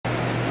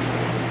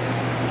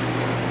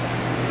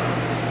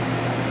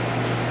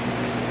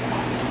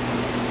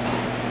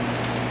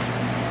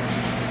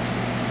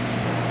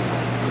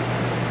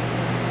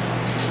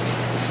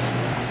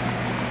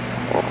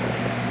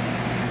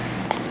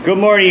Good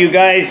morning, you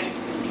guys.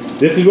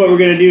 This is what we're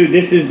gonna do.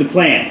 This is the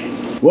plan.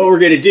 What we're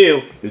gonna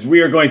do is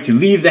we are going to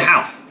leave the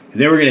house, and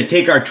then we're gonna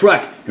take our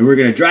truck and we're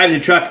gonna drive the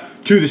truck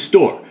to the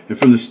store. And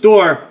from the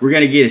store, we're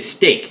gonna get a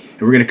steak,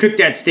 and we're gonna cook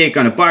that steak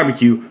on a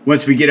barbecue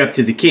once we get up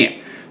to the camp.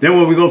 Then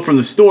when we go from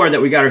the store that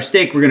we got our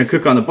steak, we're gonna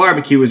cook on the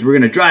barbecue is we're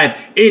gonna drive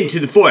into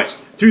the forest,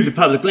 through the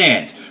public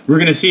lands. We're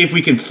gonna see if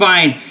we can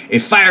find a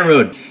fire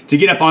road to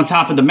get up on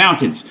top of the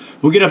mountains.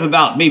 We'll get up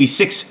about maybe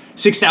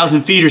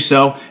 6,000 feet or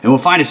so, and we'll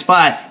find a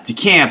spot to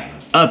camp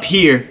up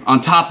here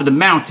on top of the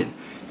mountain.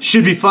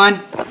 Should be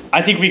fun.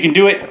 I think we can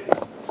do it.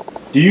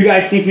 Do you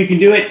guys think we can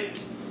do it?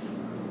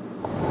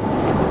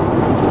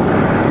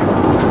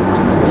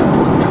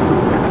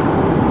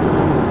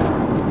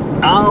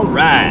 All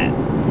right.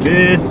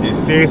 This is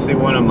seriously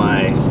one of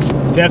my,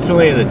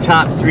 definitely in the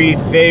top 3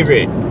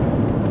 favorite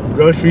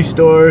grocery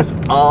stores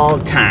all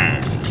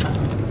time.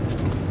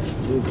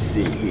 Let's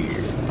see here.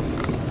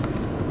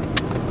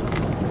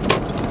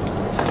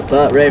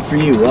 Spot right for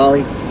you,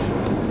 Wally.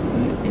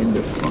 In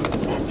the front.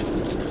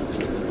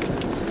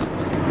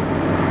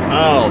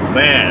 Oh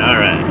man, all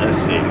right, let's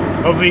see.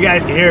 Hopefully you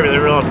guys can hear me,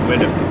 they're rolling up the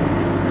window.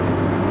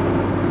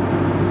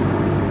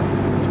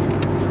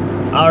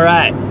 All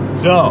right,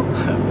 so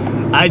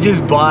I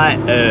just bought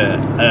a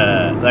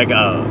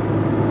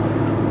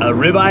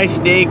ribeye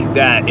steak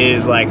that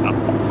is like a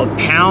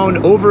pound,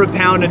 over 1.5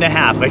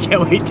 pounds. I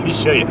can't wait to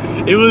show you.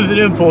 It was an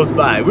impulse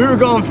buy. We were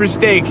going for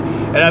steak,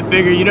 and I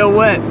figured, you know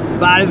what?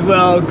 Might as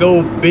well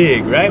go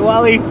big, right,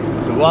 Wally?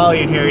 So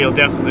Wally and Harry will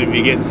definitely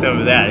be getting some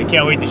of that. I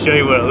can't wait to show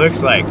you what it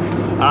looks like.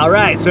 All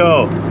right,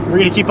 so we're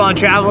gonna keep on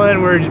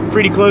traveling. We're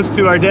pretty close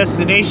to our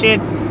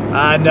destination,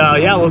 and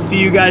yeah, we'll see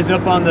you guys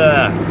up on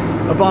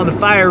the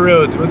fire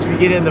roads once we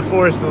get in the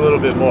forest a little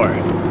bit more.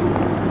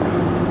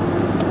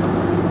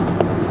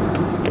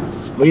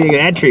 What do you think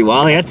of that tree,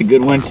 Wally? That's a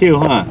good one too,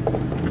 huh?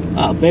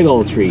 Oh, big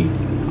old tree.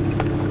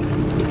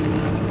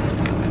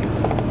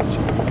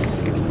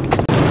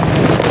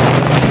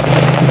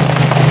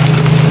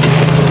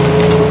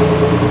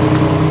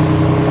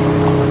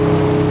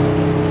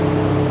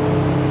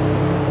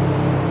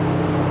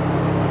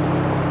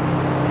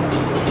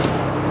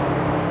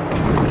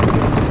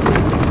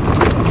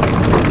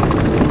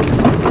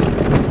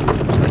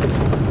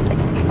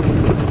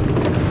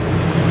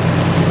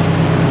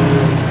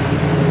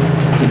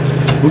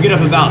 We'll get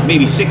up about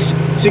maybe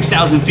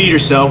 6,000 feet or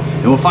so,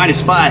 and we'll find a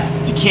spot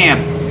to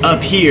camp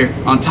up here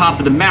on top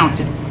of the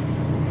mountain.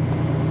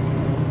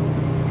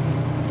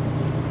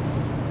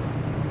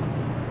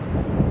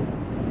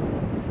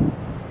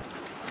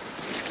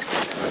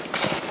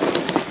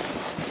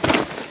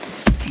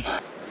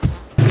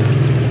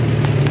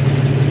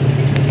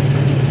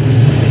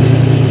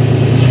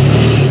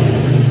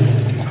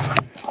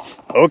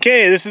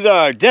 Okay, this is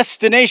our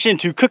destination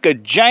to cook a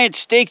giant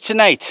steak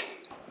tonight.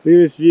 Look at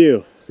this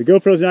view. The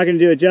GoPro's not going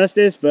to do it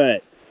justice,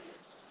 but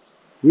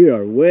we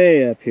are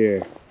way up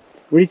here.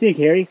 What do you think,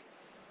 Harry?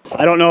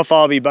 I don't know if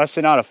I'll be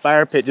busting out a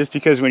fire pit, just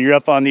because when you're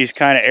up on these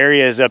kind of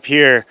areas up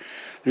here,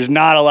 there's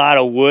not a lot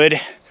of wood.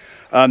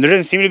 There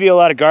doesn't seem to be a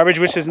lot of garbage,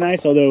 which is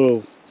nice,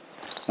 although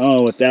I don't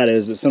know what that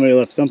is, but somebody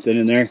left something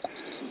in there.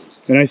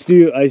 And I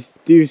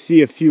do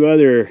see a few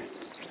other,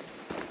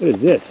 what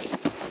is this?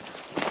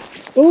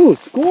 Oh,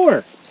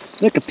 score!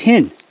 Look, a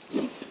pen.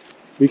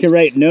 We can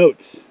write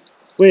notes.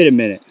 Wait a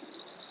minute.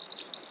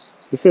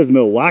 This says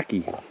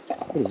Milwaukee.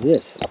 What is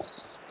this?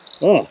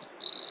 Oh,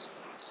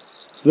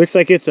 looks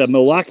like it's a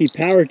Milwaukee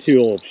power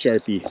tool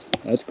Sharpie.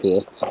 That's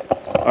cool.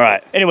 All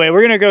right, anyway,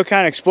 we're gonna go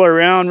kind of explore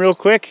around real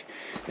quick,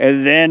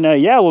 and then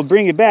yeah, we'll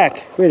bring it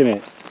back. Wait a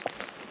minute.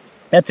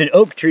 That's an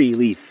oak tree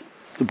leaf.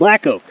 It's a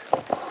black oak.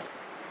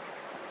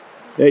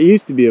 That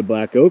used to be a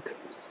black oak.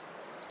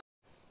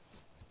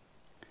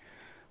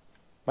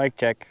 Mic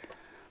check.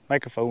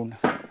 Microphone.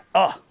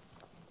 Oh,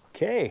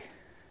 okay.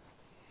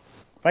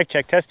 Mic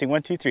check, testing,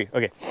 1, 2, 3.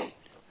 Okay.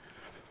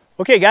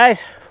 Okay,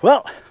 guys.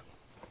 Well,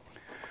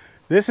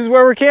 this is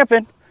where we're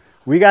camping.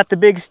 We got the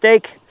big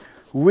steak.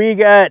 We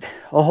got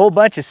a whole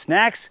bunch of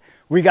snacks.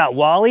 We got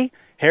Wally.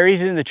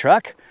 Harry's in the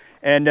truck.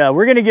 And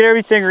we're going to get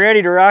everything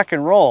ready to rock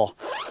and roll.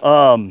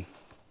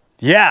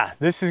 Yeah,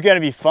 this is going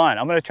to be fun.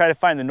 I'm going to try to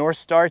find the North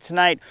Star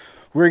tonight.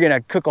 We're going to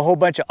cook a whole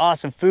bunch of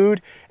awesome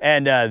food.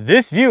 And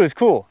this view is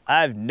cool.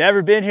 I've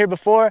never been here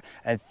before.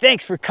 And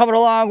thanks for coming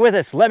along with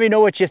us. Let me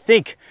know what you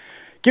think.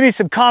 Give me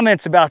some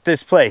comments about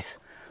this place.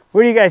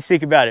 What do you guys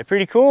think about it?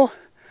 Pretty cool?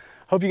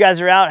 Hope you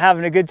guys are out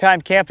having a good time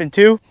camping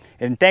too.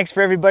 And thanks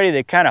for everybody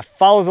that kind of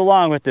follows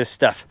along with this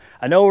stuff.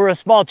 I know we're a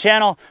small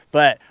channel,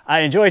 but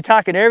I enjoy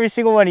talking to every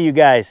single one of you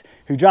guys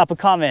who drop a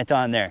comment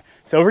on there.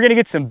 So we're gonna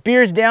get some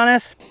beers down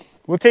us.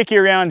 We'll take you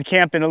around the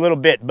camp in a little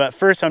bit, but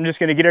first I'm just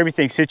gonna get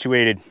everything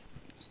situated.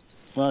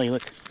 Well, you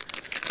look,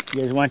 you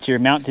guys want your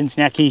mountain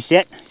snack? Can you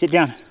sit? Sit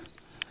down.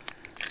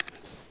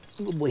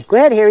 Good boy. Go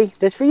ahead, Harry,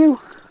 that's for you.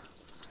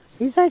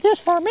 He's like, this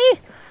for me?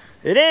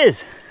 It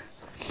is.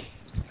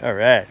 All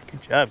right,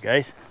 good job,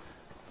 guys.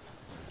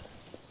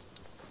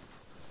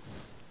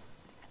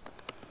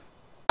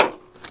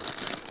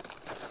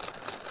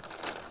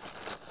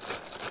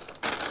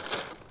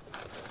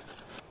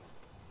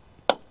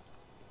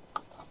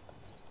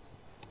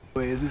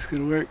 Wait, is this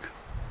gonna work?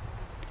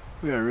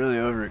 We are really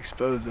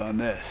overexposed on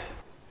this.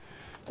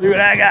 Look what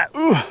I got.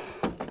 Ooh.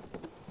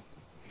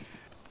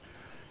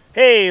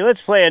 Hey,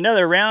 let's play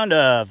another round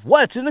of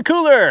What's in the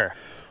Cooler?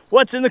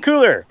 What's in the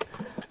cooler?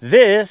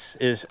 This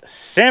is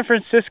San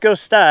Francisco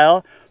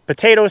style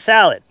potato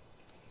salad,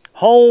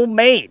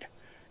 homemade.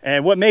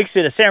 And what makes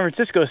it a San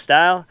Francisco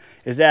style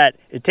is that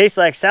it tastes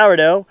like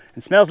sourdough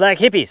and smells like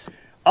hippies.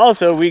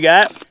 Also, we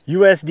got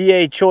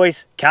USDA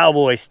choice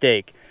cowboy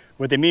steak.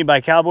 What they mean by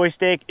cowboy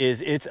steak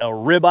is it's a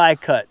ribeye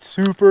cut,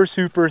 super,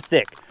 super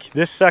thick.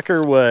 This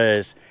sucker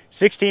was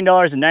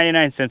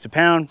 $16.99 a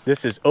pound.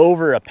 This is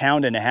over a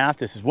pound and a half.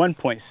 This is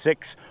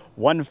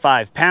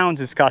 1.615 pounds.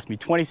 This cost me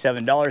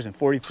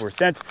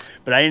 $27.44,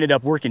 but I ended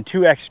up working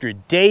 2 extra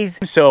days.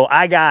 So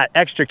I got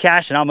extra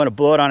cash and I'm gonna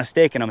blow it on a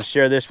steak and I'm gonna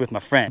share this with my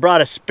friend. Brought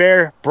a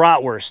spare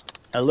bratwurst,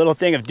 a little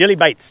thing of dilly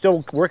bites,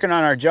 still working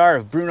on our jar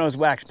of Bruno's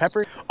wax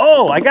pepper.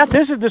 Oh, I got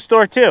this at the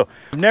store too.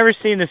 I've never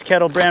seen this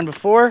kettle brand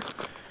before.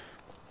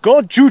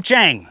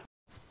 Gochujang.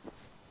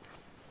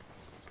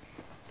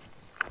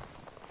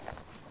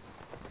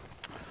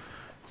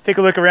 Let's take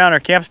a look around our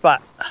camp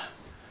spot.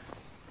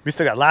 We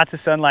still got lots of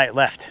sunlight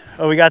left.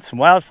 Oh, we got some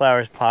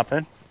wildflowers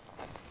popping.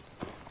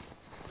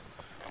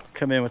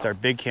 Come in with our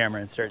big camera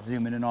and start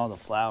zooming in all the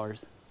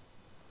flowers.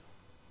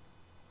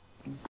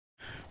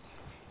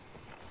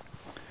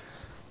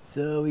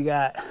 So we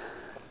got,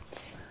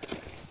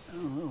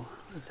 oh,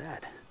 what's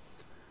that?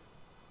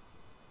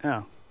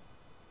 Oh,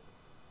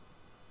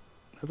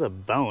 that's a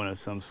bone of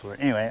some sort.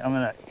 Anyway, I'm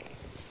gonna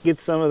get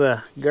some of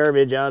the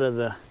garbage out of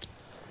the,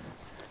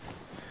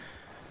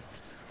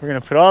 we're gonna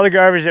put all the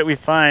garbage that we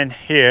find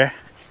here,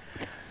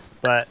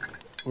 but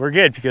we're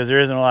good because there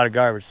isn't a lot of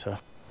garbage, so.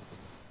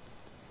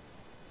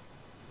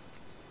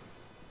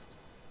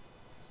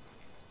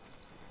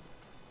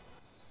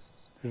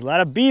 There's a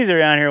lot of bees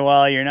around here,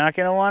 Wally. You're not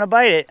gonna wanna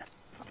bite it.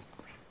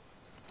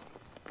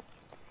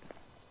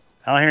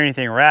 I don't hear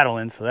anything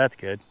rattling, so that's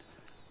good.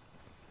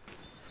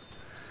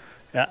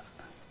 Yeah,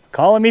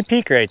 calling me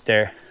Peak right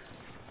there.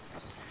 You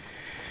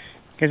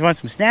guys want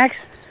some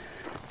snacks?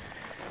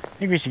 I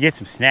think we should get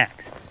some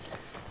snacks.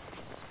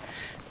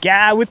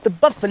 Guy with the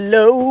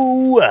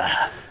buffalo.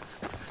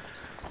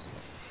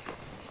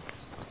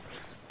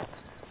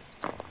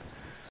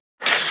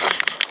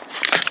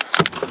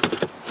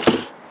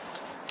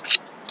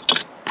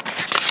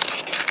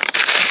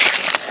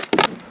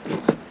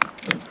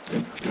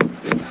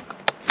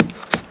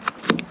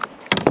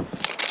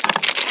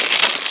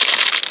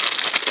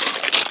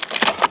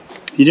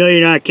 You know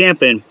you're not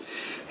camping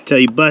until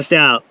you bust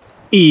out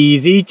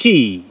easy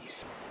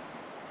cheese.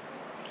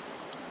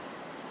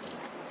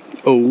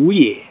 Oh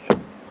yeah.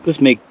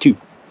 Let's make 2.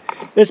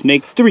 Let's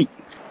make 3.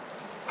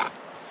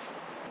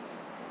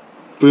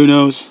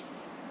 Bruno's.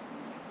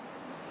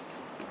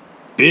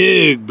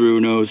 Big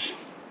Bruno's.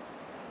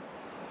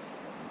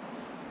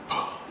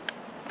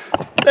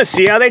 Let's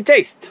see how they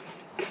taste.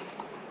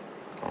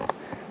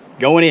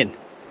 Going in.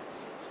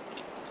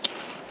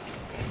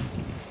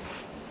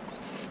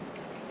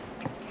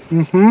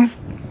 Mm-hmm.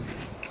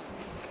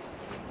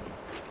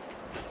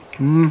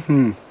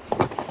 Mm-hmm.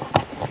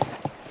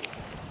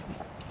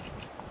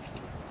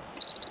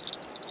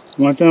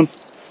 Want them?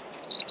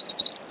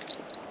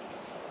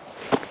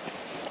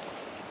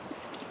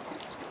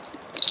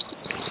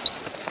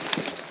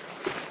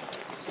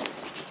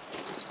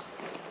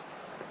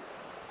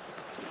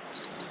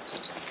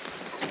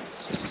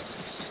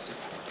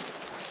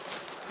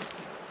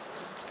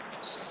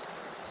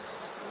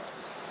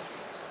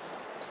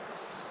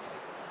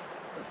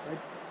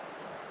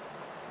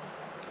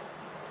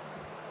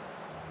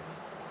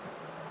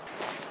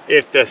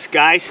 If the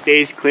sky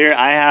stays clear,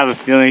 I have a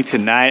feeling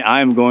tonight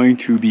I'm going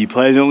to be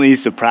pleasantly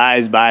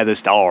surprised by the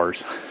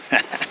stars.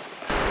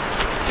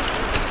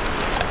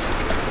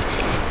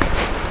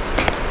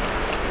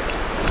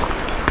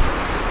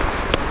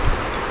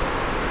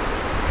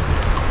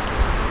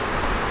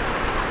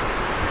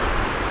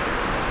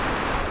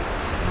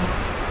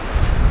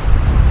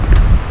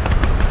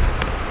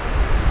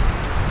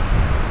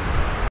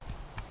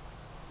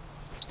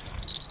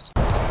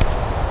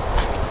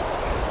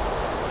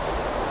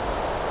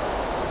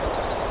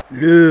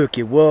 Look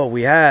at what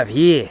we have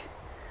here.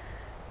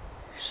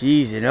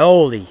 She's an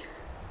oldie,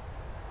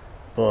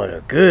 but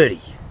a goodie.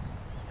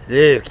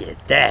 Look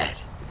at that.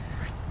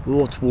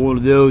 What's one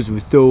of those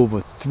with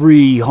over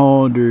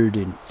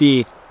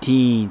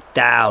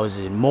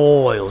 315,000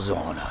 miles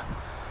on her?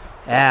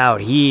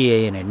 Out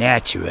here in a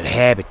natural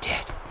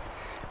habitat.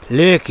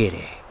 Look at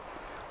it.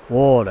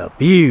 What a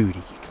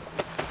beauty.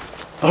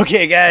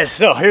 Okay guys,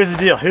 so here's the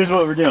deal. Here's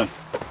what we're doing.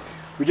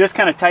 We just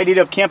kind of tidied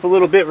up camp a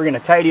little bit. We're gonna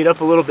tidy it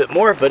up a little bit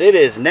more, but it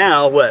is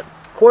now, what,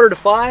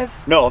 4:45?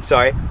 No, I'm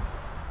sorry,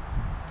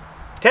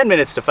 10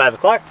 minutes to 5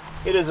 o'clock.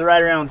 It is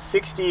right around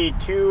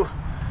 62,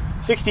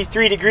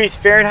 63 degrees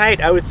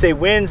Fahrenheit. I would say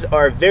winds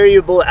are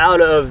variable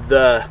out of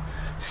the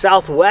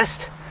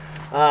southwest.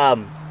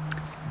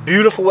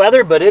 Beautiful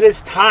weather, but it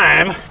is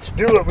time to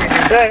do what we do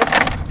best.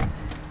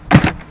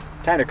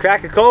 Time to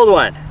crack a cold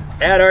one.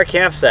 at our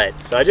campsite.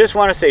 So I just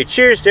want to say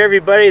cheers to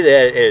everybody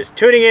that is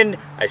tuning in.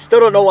 I still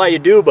don't know why you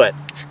do, but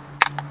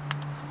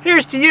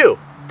here's to you.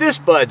 This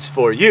bud's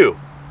for you.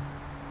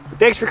 But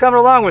thanks for coming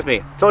along with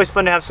me. It's always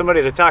fun to have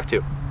somebody to talk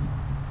to.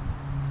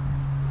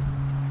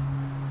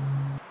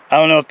 I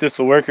don't know if this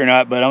will work or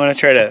not, but I'm gonna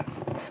try to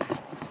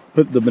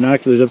put the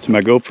binoculars up to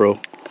my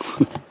GoPro.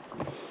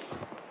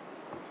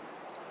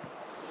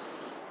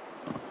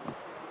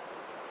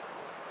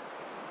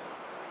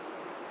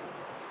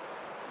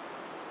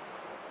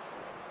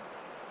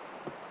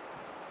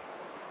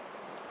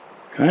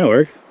 Kind of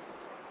work.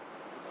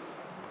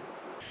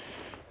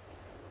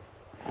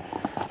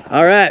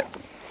 All right,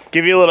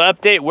 give you a little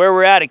update where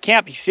we're at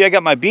camp. You see I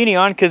got my beanie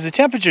on because the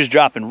temperature's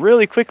dropping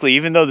really quickly,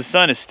 even though the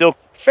sun is still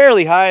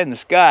fairly high in the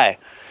sky.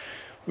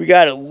 We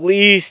got at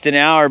least an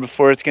hour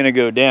before it's gonna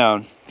go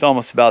down. It's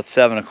almost about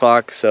 7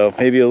 o'clock, so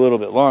maybe a little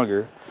bit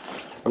longer.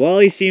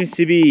 Wally seems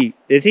to be,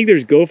 I think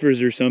there's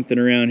gophers or something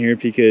around here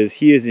because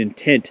he is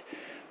intent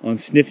on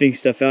sniffing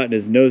stuff out and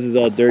his nose is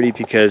all dirty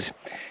because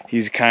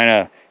he's kind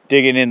of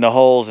digging in the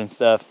holes and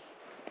stuff.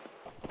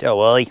 Yeah,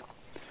 Wally.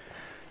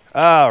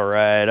 All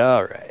right,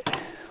 all right.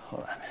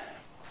 Hold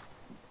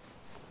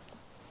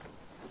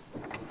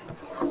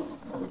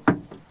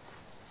on.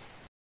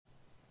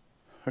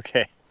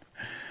 Okay.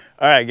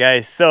 All right,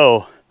 guys.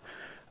 So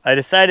I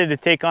decided to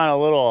take on a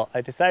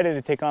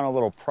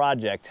little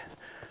project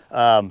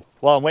while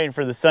I'm waiting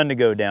for the sun to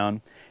go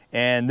down,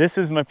 and this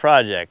is my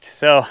project.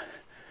 So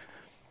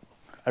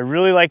I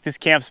really like this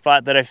camp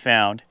spot that I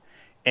found.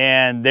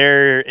 And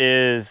there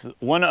is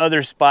one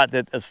other spot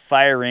that is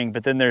fire ring,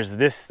 but then there's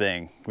this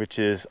thing, which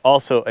is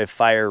also a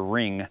fire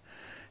ring.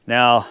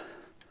 Now,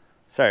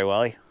 sorry,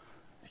 Wally,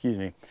 excuse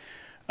me.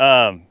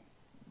 I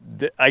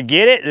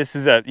get it. This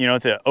is a,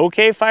 it's an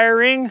okay fire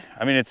ring.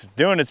 I mean, it's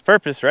doing its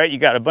purpose, right? You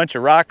got a bunch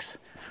of rocks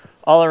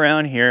all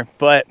around here,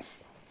 but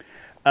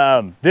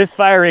this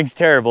fire ring's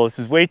terrible. This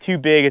is way too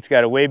big. It's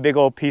got a way big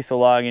old piece of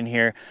log in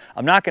here.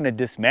 I'm not going to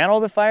dismantle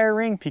the fire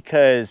ring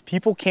because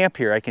people camp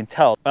here, I can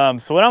tell.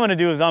 So what I'm going to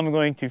do is I'm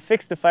going to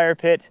fix the fire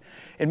pit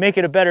and make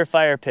it a better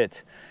fire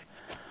pit.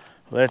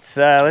 Let's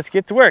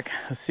get to work.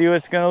 Let's see what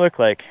it's going to look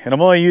like. And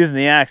I'm only using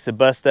the axe to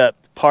bust up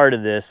part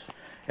of this,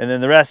 and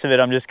then the rest of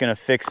it I'm just going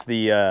to fix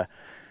the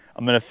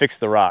fix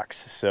the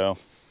rocks. So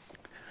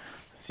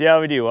let's see how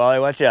we do. Wally,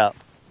 watch out.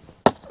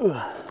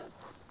 Ugh.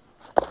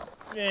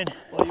 Man,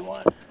 what do you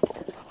want?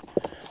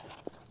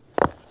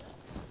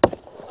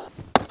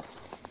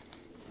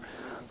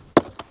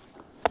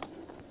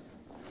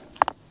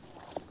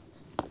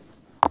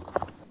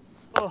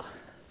 Oh.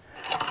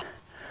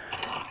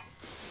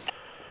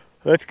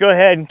 Let's go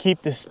ahead and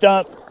keep the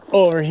stump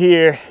over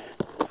here.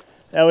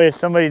 That way if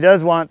somebody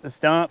does want the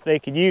stump, they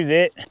could use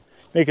it.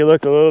 Make it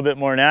look a little bit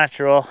more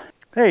natural.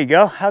 There you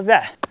go, how's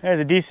that? There's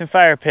a decent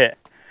fire pit.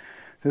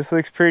 This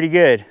looks pretty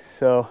good.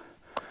 So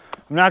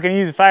I'm not going to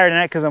use a fire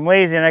tonight because I'm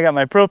lazy and I got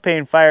my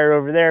propane fire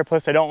over there.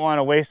 Plus I don't want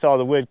to waste all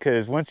the wood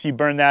because once you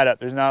burn that up,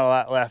 there's not a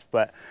lot left.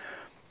 But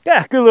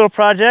yeah, good little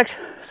project.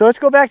 So let's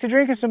go back to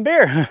drinking some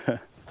beer. I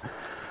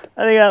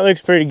think that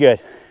looks pretty good.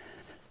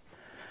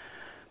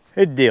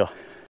 Good deal.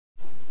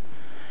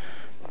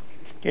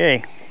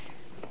 Okay.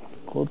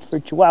 Cold for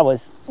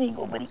chihuahuas. There you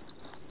go, buddy.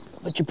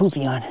 Put your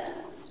poofy on.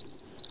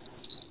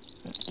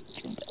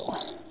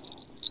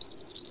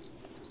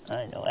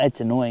 I know, that's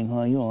annoying,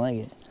 huh? You don't like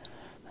it.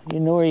 You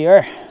know where you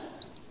are.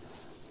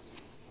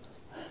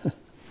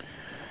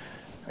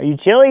 Are you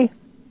chilly?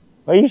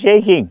 Why are you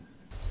shaking?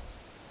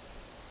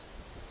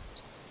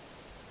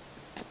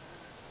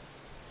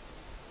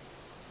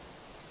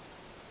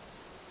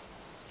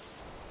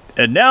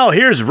 And now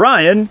here's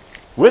Ryan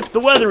with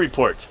the weather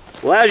report.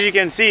 Well, as you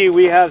can see,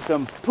 we have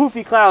some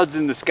poofy clouds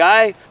in the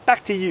sky.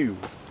 Back to you.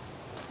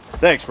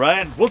 Thanks,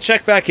 Ryan. We'll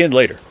check back in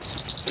later.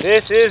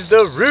 This is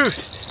the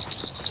roost.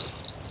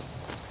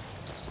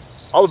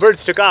 All the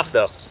birds took off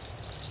though.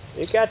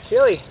 It got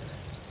chilly.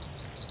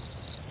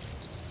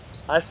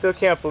 I still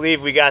can't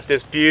believe we got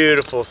this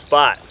beautiful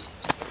spot.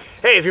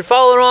 Hey, if you're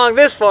following along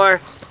this far,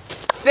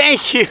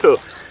 thank you.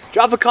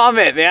 Drop a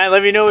comment, man.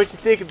 Let me know what you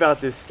think about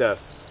this stuff.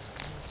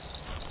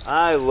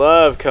 I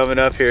love coming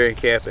up here and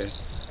camping.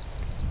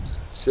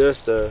 It's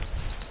just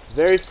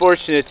very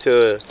fortunate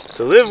to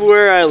live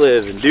where I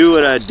live and do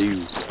what I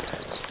do.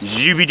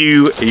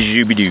 Zooby-doo,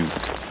 zooby-doo.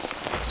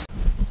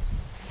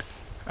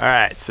 All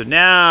right, so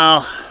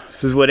now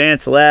this is what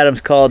Ansel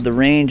Adams called the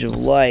range of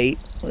light.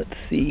 Let's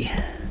see.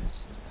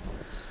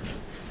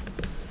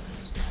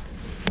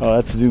 Oh,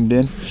 that's zoomed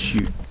in.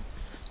 Shoot.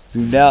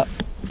 Zoomed out,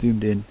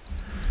 zoomed in.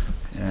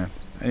 Yeah,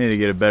 I need to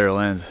get a better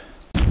lens.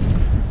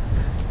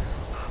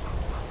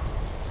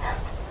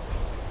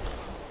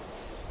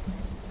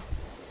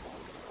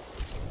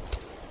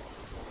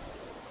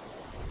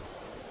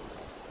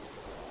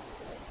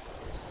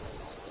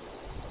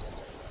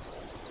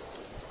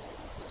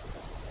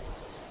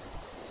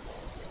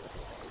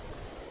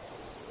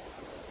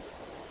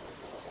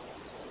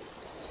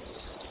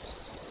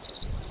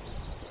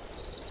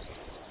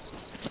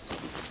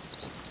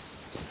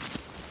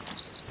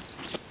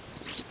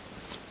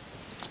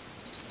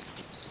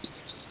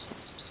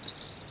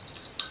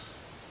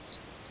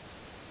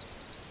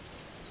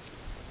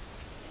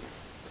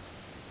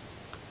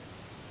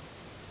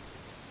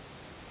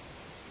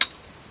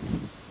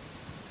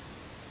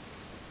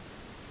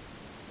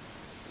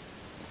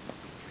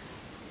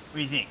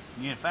 do you think?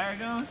 You get a fire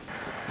going?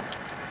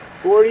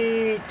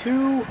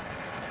 42.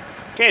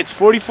 Okay, it's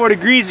 44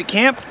 degrees at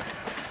camp.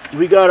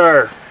 We got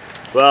our,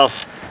 well,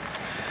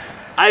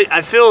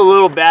 I feel a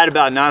little bad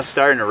about not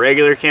starting a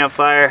regular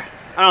campfire.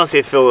 I don't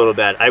say feel a little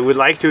bad. I would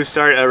like to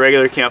start a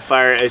regular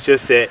campfire. It's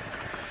just that,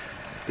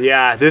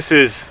 yeah, this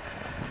is,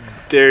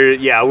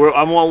 yeah,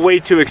 I'm way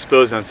too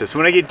exposed on this.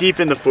 When I get deep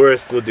in the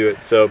forest, we'll do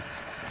it. So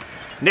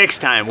next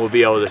time we'll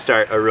be able to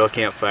start a real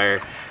campfire.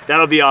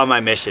 That'll be on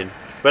my mission.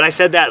 But I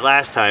said that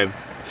last time,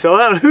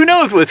 so who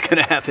knows what's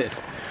gonna happen.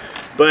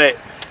 But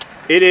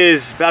it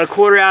is about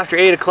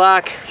 8:15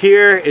 o'clock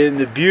here in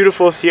the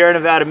beautiful Sierra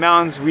Nevada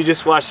mountains. We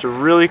just watched a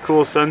really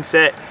cool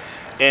sunset,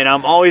 and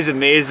I'm always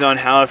amazed on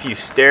how if you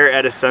stare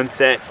at a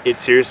sunset, it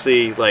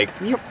seriously, like,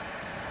 you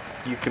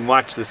can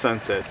watch the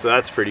sunset, so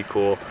that's pretty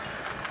cool.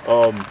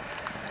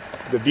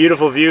 The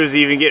beautiful view is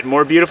even getting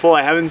more beautiful.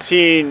 I haven't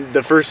seen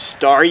the first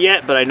star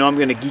yet, but I know I'm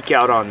gonna geek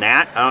out on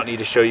that. I don't need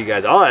to show you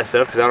guys all that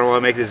stuff because I don't want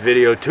to make this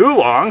video too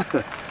long.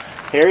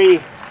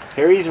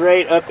 Harry's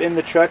right up in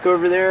the truck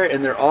over there,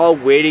 and they're all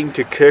waiting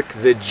to cook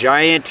the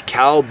giant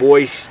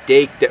cowboy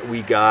steak that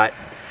we got.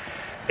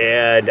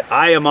 And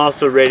I am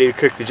also ready to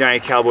cook the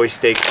giant cowboy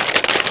steak.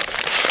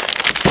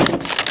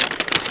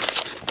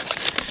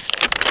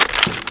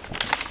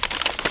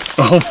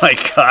 Oh my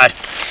God,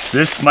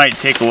 this might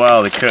take a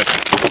while to cook,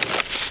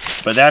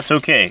 but that's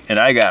okay. And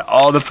I got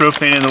all the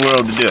propane in the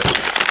world to do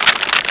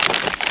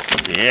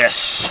it.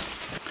 Yes.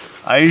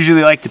 I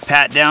usually like to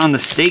pat down the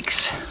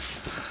steaks.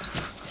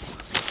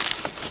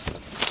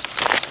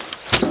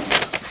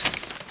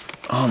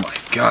 Oh my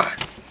God,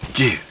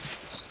 dude.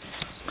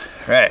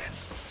 All right,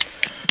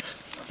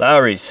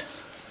 Lowry's.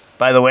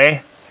 By the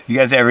way, you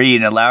guys ever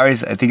eaten at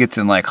Lowry's? I think it's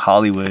in like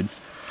Hollywood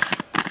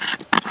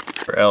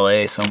or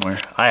LA somewhere.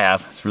 I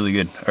have, it's really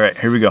good. All right,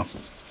 here we go.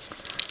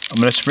 I'm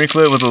gonna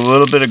sprinkle it with a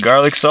little bit of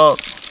garlic salt.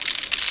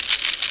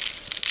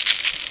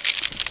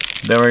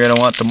 Then we're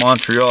gonna want the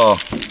Montreal.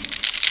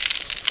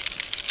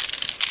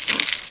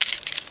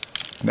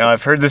 Now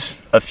I've heard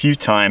this a few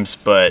times,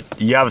 but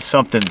you have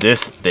something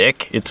this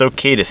thick, it's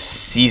okay to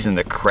season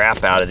the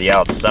crap out of the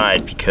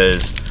outside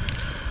because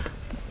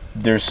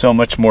there's so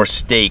much more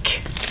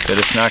steak that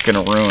it's not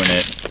gonna ruin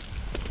it.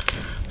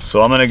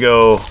 So I'm gonna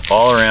go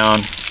all around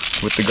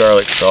with the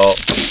garlic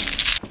salt.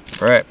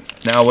 All right,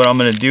 now what I'm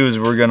gonna do is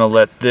we're gonna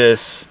let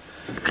this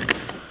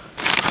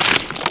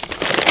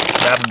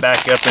wrap it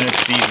back up in its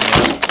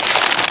seasoning.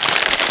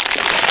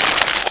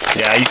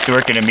 Yeah, I used to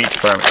work in a meat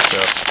department,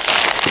 so.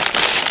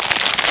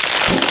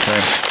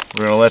 Okay,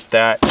 we're gonna let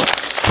that.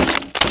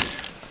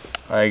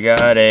 I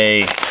got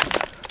a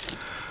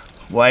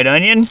white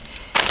onion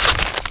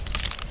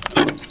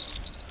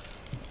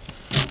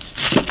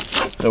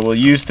that we'll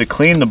use to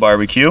clean the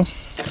barbecue.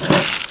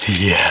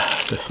 Yeah,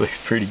 this looks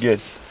pretty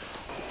good.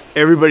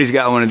 Everybody's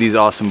got one of these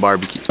awesome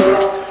barbecues.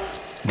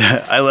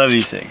 I love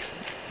these things.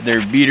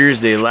 They're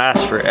beaters, they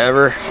last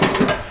forever.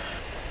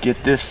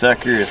 Get this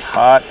sucker as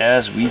hot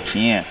as we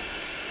can.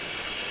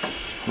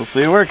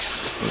 Hopefully it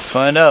works. Let's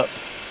find out.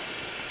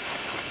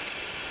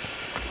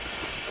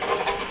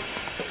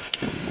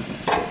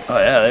 Oh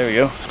yeah, there we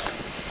go.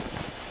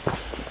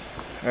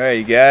 All right,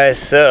 you guys,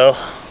 so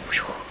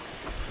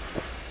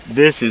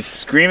this is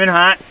screaming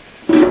hot,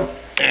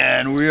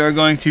 and we are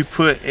going to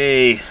put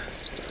a,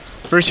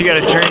 first you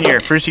gotta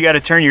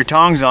turn your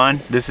tongs on.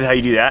 This is how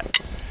you do that.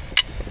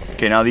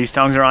 Okay, now these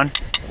tongs are on,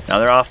 now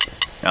they're off,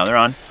 now they're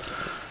on.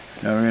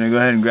 Now we're gonna go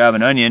ahead and grab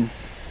an onion.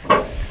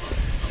 We'll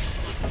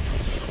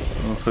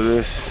put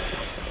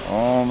this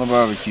on the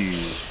barbecue.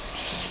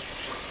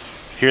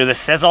 Hear the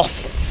sizzle?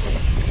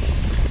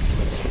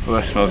 Oh,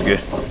 that smells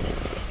good.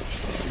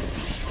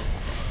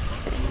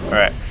 All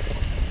right.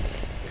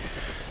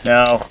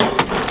 Now,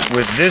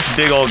 with this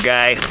big old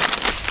guy,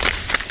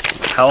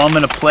 how I'm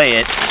gonna play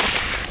it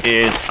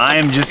is I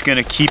am just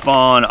gonna keep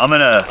on, I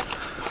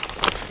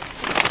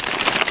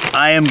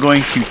am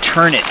going to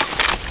turn it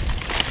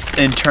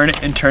and turn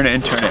it and turn it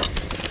and turn it.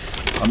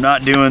 I'm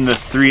not doing the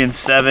 3 and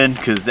 7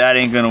 because that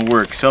ain't gonna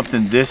work.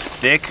 Something this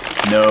thick,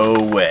 no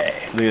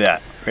way. Look at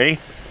that, ready?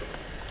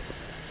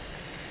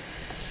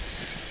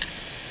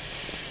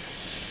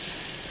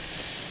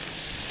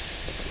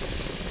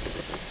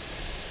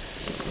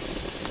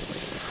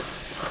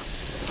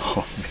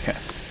 Oh man.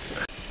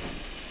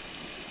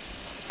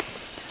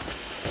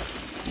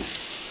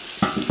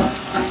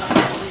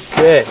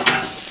 Okay,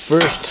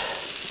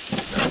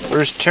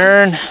 first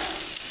turn.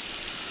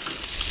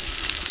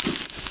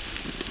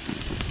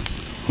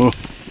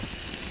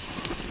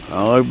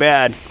 Don't look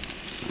bad,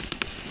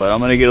 but I'm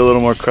gonna get a little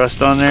more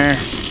crust on there.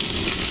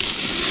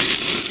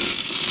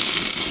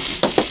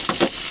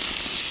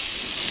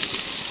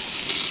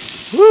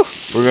 Woo!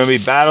 We're gonna be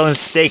battling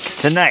steak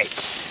tonight.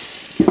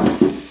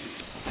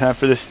 Time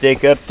for the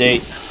steak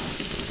update.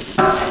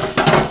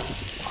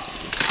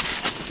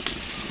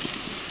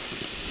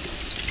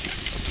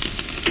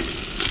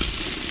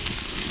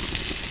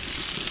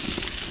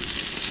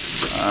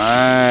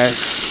 Alright.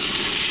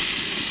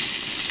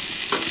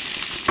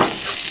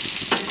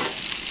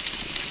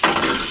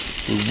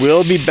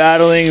 We'll be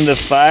battling the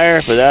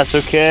fire, but that's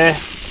okay.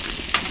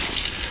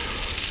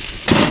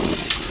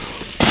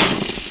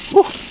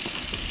 Whew.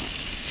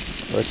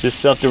 That's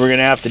just something we're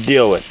gonna have to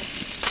deal with.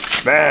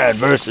 Man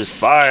versus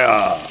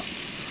fire.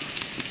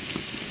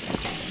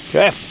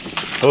 Okay.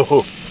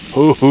 Oh, oh,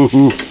 oh,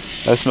 oh.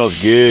 That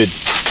smells good.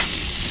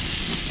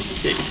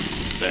 Okay,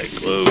 that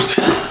closed.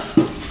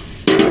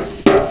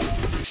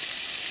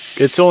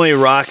 It's only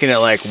rocking at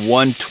like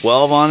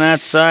 112 on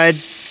that side.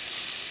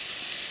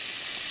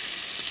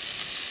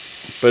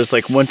 But it's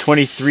like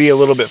 123 a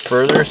little bit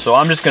further, so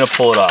I'm just gonna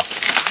pull it off.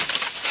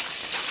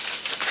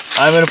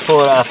 I'm gonna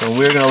pull it off and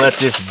we're gonna let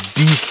this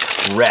beast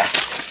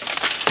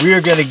rest. We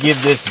are gonna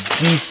give this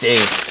beast a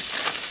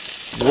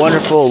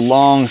wonderful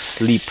long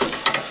sleep.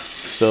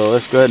 So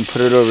let's go ahead and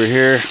put it over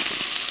here.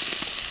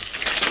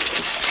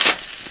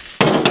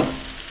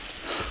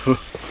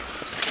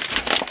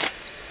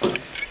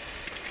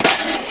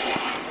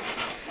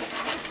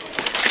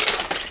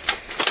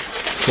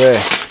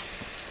 Okay,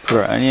 put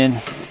our onion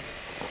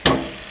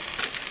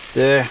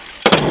there.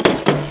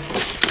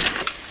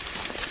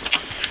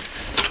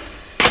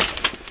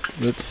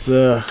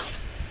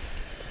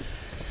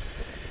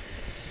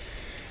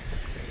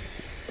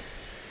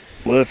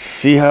 Let's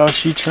see how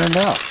she turned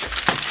out.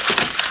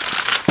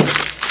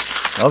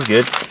 That was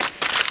good.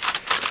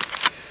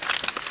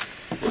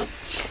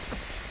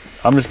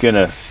 I'm just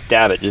gonna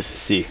stab it just to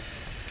see.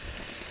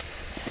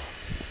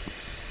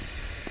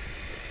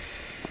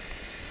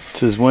 It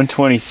says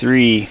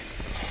 123,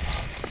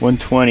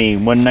 120,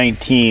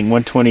 119,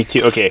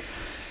 122. Okay.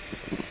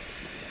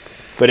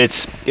 But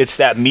it's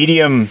that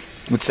medium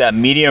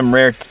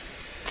rare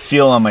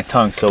feel on my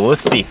tongue. So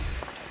let's see.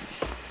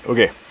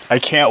 Okay. I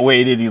can't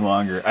wait any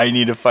longer. I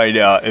need to find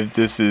out if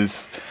this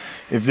is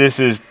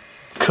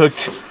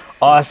cooked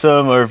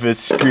awesome or if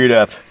it's screwed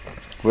up.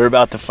 We're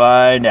about to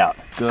find out.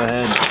 Go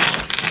ahead.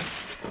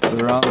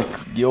 Put her on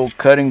the old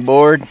cutting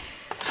board.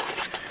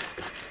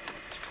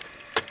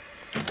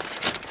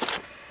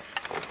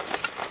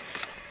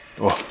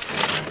 Oh.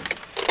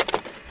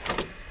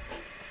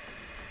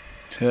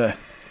 Okay.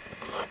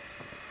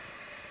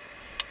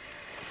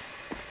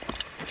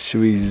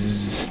 Should we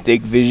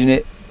steak vision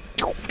it?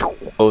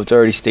 Oh, it's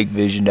already steak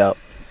visioned out.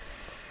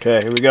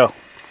 Okay, here we go.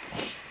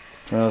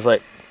 And I was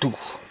like, you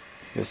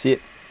guys see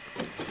it?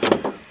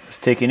 Let's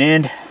take an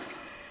end. Let's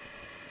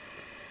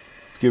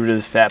get rid of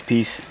this fat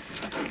piece.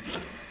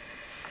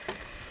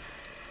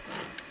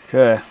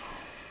 Okay.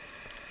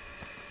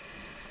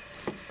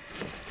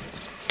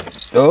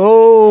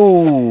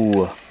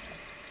 Oh!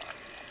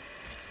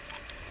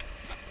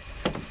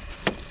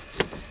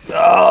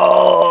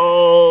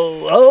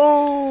 Oh! Oh!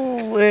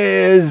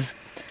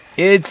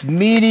 It's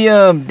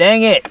medium.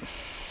 Dang it.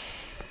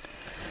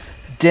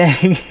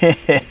 Dang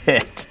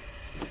it.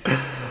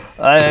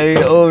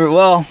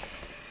 Well,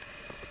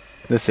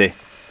 let's see.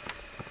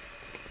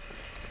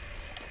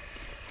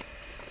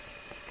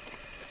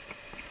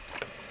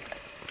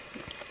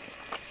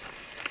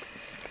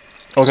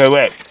 Okay,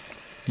 wait.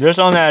 Just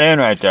on that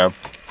end right there.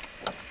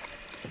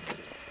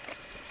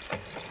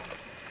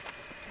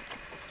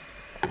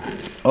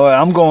 Oh,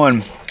 I'm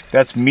going,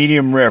 that's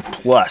medium rare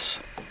plus.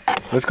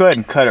 Let's go ahead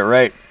and cut it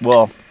right.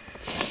 Well,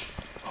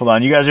 hold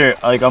on. You guys are,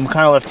 like, I'm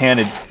kind of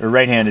left-handed, or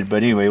right-handed,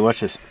 but anyway,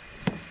 watch this.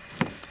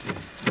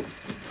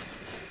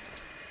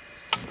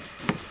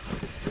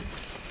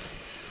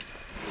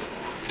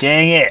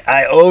 Dang it,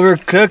 I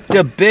overcooked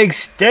the big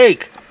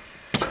steak.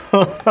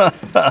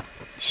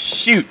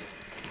 Shoot.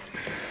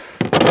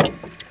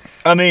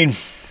 I mean,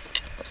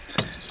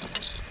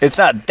 it's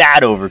not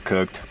that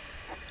overcooked,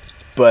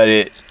 but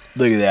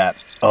look at that.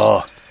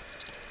 Oh.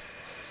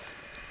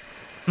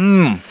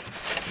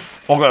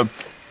 Okay,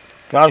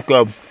 that's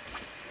good.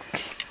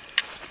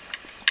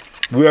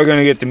 We are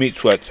gonna get the meat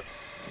sweats.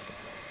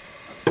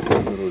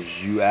 Little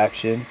jus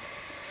action.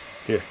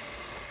 Here.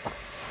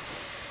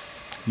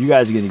 You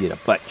guys are gonna get a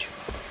bunch.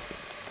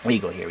 There you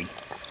go, Harry.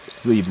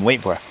 What you been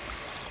waiting for?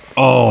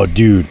 Oh,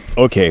 dude.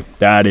 Okay,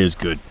 that is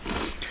good.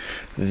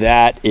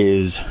 That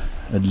is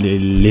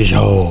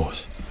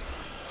delicious.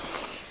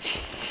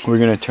 We're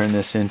gonna turn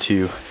this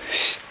into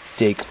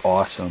steak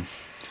awesome.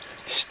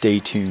 Stay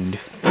tuned.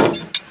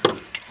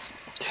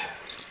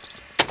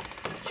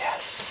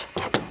 Yes.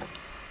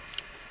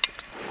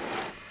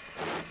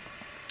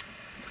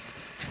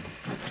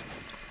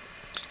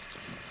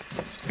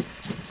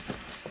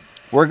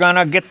 We're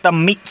gonna get the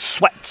meat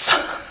sweats.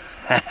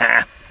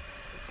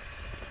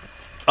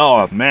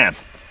 Oh, man.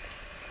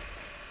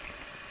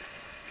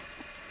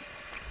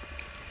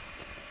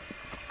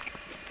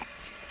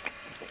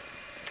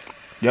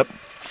 Yep.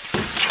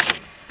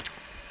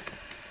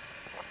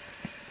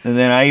 And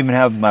then I even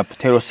have my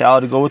potato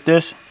salad to go with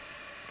this.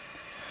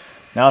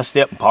 Now let's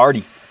step and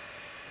party.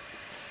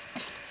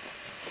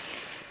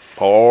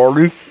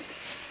 Party.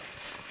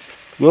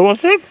 You want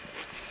to think?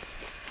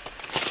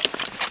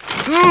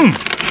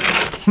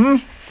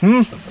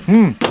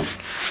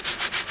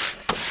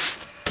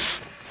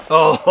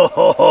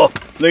 Oh,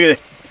 look at it.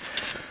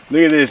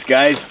 Look at this,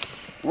 guys.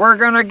 We're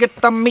gonna get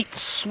the meat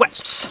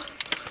sweats.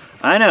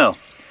 I know.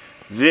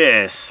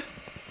 this.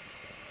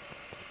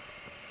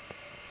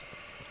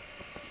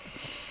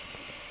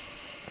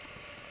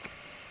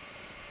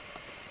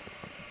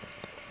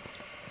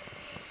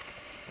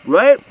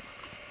 Right?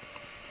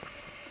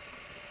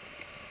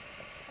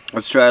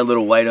 Let's try a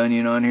little white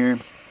onion on here.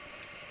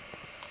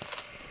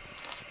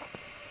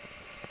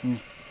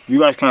 You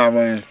guys can have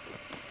onions.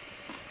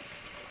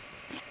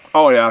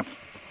 Oh yeah,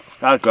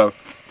 that's good.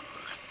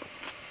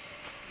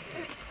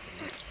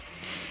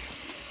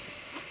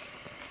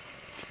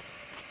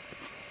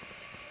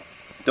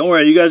 Don't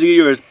worry, you guys get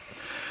yours.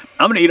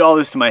 I'm gonna eat all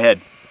this to my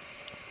head.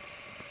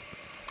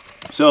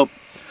 So,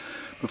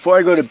 before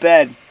I go to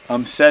bed,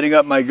 I'm setting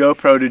up my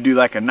GoPro to do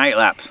like a night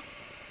lapse.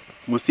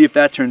 We'll see if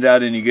that turns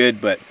out any good,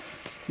 but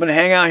I'm gonna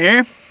hang out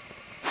here,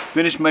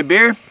 finish my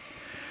beer,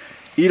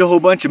 eat a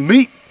whole bunch of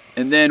meat,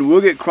 and then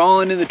we'll get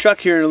crawling in the truck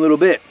here in a little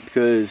bit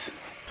because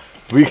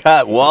we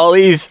got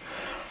Wally's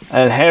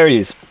and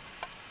Harry's.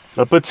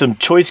 I'll put some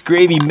choice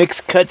gravy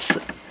mixed cuts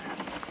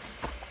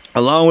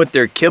along with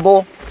their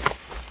kibble.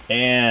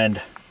 And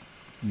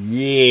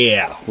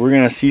yeah, we're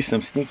gonna see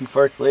some sneaky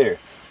farts later.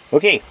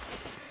 Okay.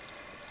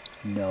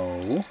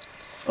 No.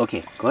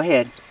 Okay, go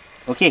ahead.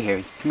 Okay,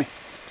 Harry, come here.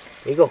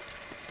 There you go.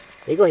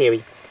 There you go,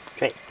 Harry.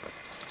 Try it.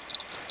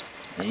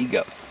 There you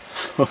go.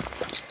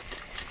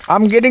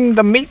 I'm getting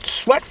the meat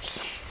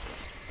sweats.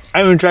 I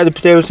haven't tried the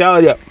potato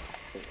salad yet.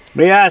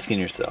 What are you asking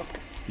yourself?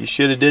 You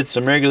should have did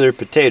some regular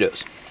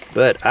potatoes.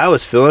 But I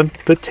was feeling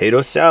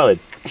potato salad.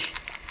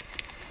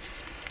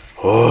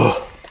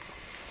 Oh.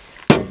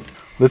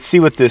 Let's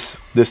see what this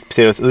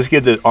potato, let's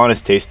get the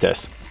honest taste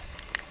test.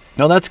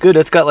 No, that's good.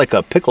 It's got like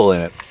a pickle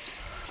in it.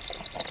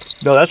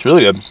 No, that's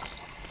really good.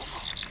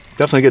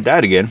 Definitely get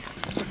that again.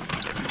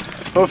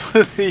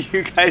 Hopefully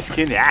you guys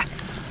can,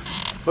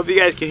 hope you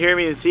guys can hear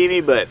me and see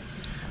me, but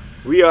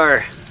we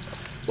are,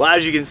 well,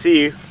 as you can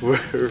see,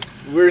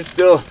 we're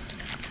still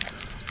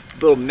a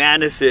little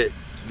madness at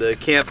the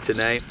camp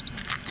tonight.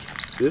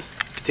 This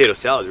potato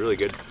salad is really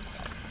good.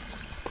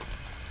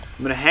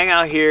 I'm gonna hang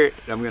out here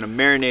and I'm gonna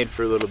marinate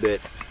for a little bit,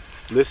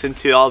 listen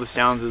to all the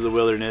sounds of the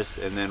wilderness,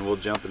 and then we'll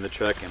jump in the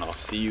truck and I'll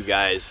see you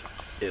guys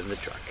in the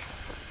truck.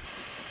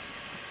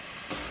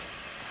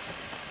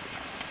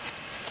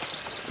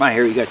 Come on,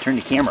 Harry, you gotta turn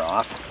the camera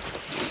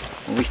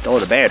off. We'll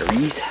restore the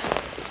batteries.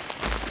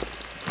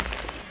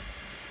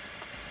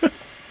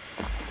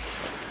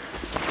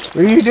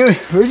 What are you doing?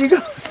 Where'd you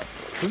go?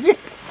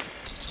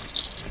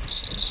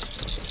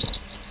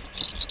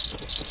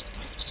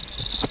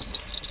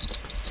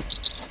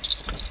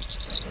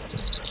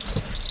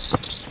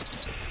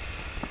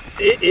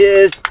 It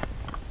is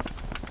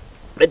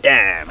the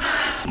time.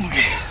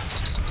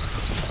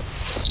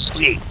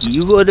 Okay,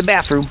 you go to the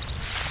bathroom.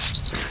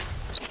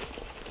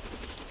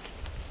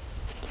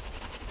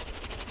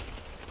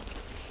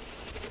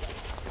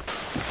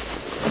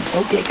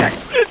 Okay, guys,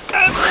 it's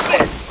time for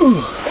bed.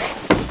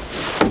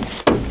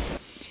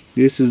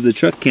 This is the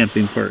truck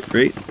camping part,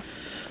 right?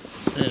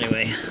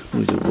 Anyway,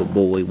 look at the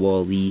boy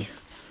Wally.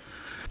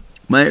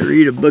 Might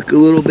read a book a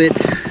little bit,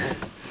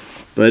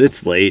 but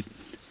it's late.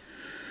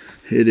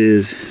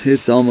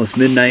 It's almost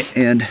midnight,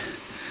 and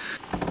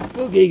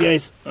okay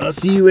guys, I'll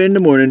see you in the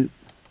morning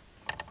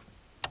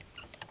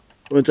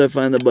once I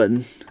find the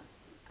button.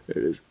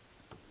 There it is.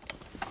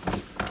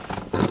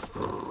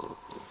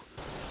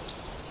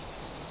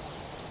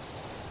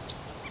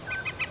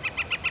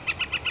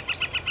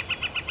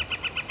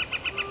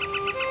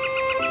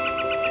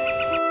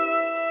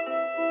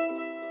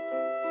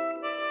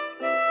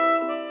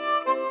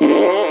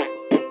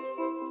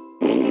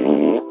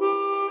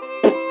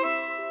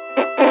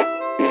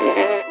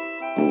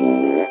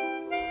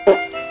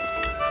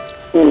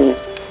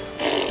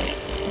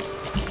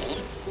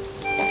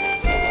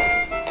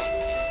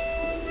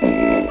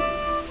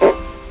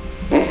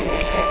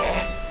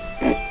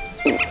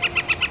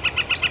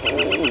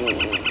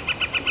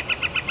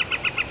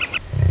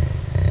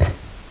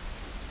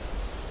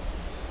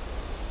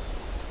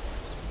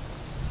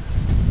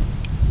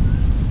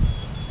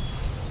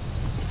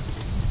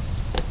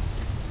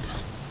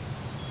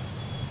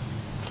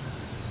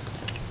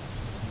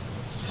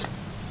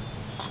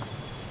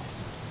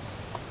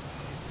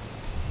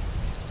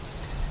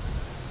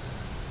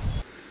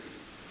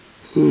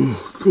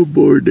 Oh, good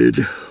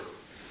morning.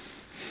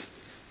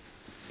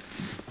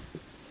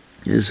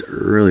 It's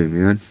early,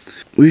 man.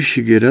 We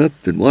should get up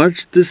and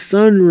watch the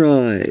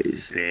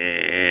sunrise.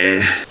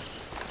 I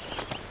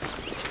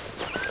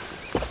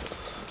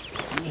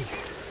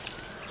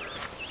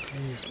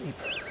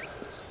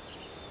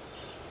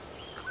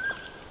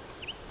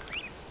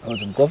want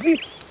some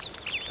coffee?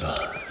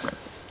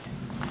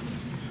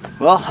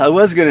 Well, I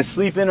was gonna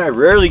sleep in. I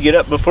rarely get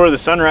up before the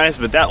sunrise,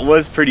 but that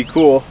was pretty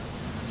cool.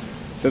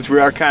 Since we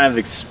are kind of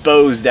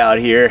exposed out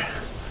here,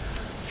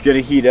 it's gonna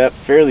heat up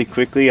fairly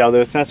quickly,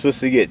 although it's not supposed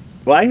to get,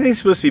 well, I think it's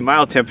supposed to be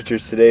mild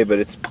temperatures today, but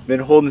it's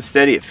been holding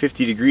steady at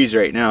 50 degrees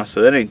right now,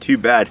 so that ain't too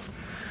bad.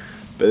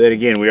 But then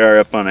again, we are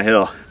up on a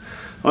hill.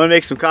 I'm gonna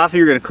make some coffee,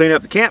 we're gonna clean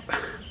up the camp,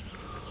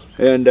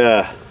 and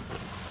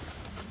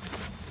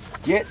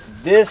get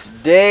this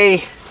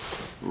day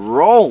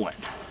rolling.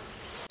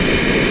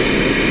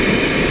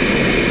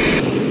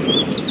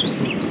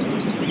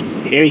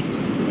 Harry.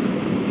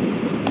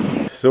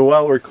 So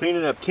while we're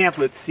cleaning up camp,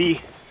 let's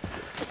see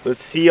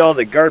all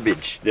the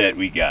garbage that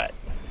we got.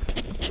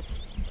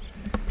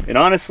 And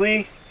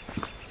honestly,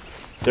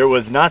 there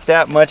was not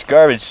that much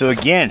garbage. So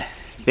again,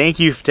 thank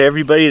you to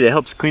everybody that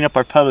helps clean up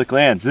our public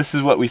lands. This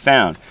is what we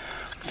found.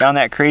 Found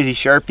that crazy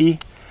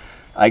Sharpie.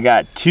 I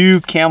got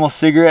 2 Camel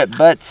cigarette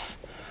butts.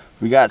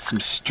 We got some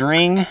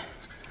string.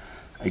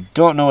 I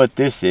don't know what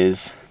this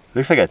is.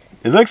 It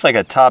looks like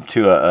a top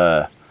to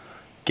a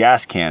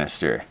gas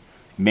canister,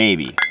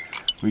 maybe.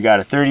 We got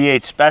a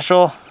 38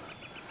 special.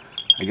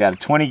 I got a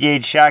 20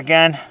 gauge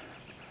shotgun.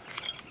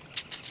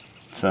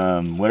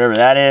 Some whatever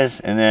that is,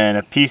 and then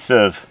a piece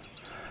of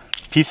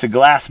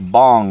glass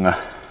bong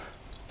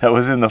that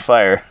was in the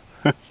fire,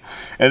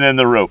 and then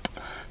the rope,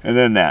 and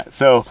then that.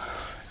 So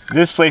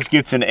this place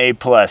gets an A+.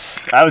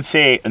 I would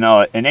say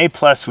no, an A+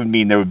 would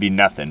mean there would be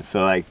nothing.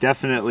 So like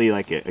definitely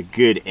like a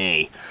good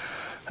A.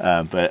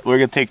 But we're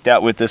gonna take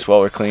that with us while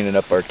we're cleaning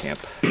up our camp.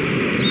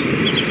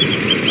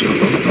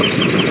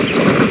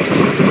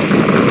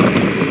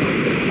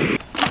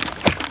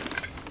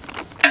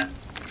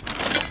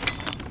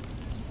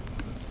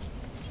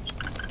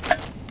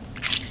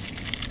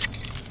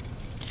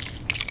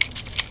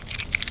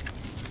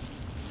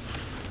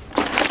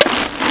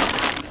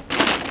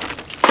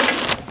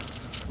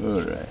 All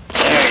right,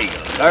 there you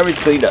go. Garbage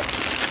cleaned up.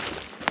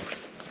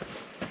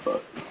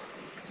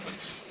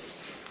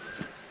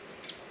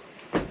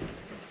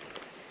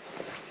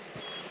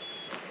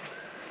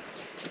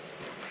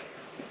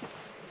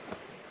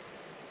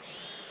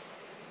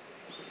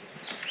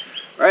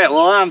 All right,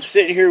 well, I'm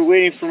sitting here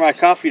waiting for my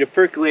coffee to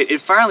percolate.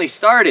 It finally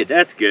started.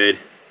 That's good.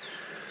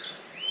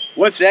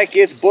 Once that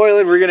gets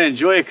boiling, we're gonna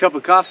enjoy a cup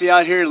of coffee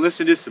out here and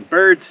listen to some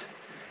birds,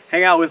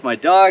 hang out with my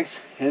dogs,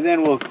 and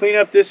then we'll clean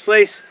up this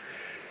place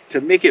to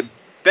make it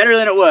better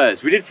than it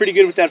was. We did pretty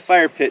good with that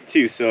fire pit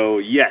too, so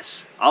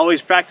yes,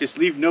 always practice,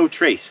 leave no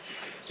trace.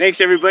 Thanks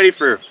everybody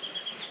for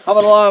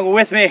coming along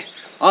with me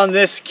on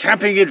this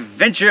camping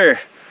adventure.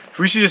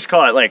 We should just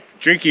call it like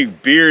drinking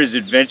beers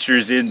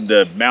adventures in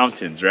the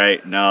mountains,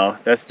 right? No,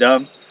 that's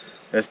dumb.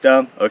 That's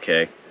dumb?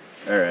 Okay.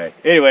 All right.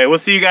 Anyway, we'll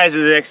see you guys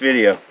in the next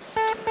video.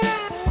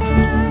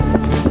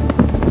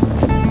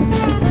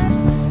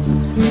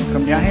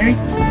 Come down,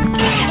 Harry.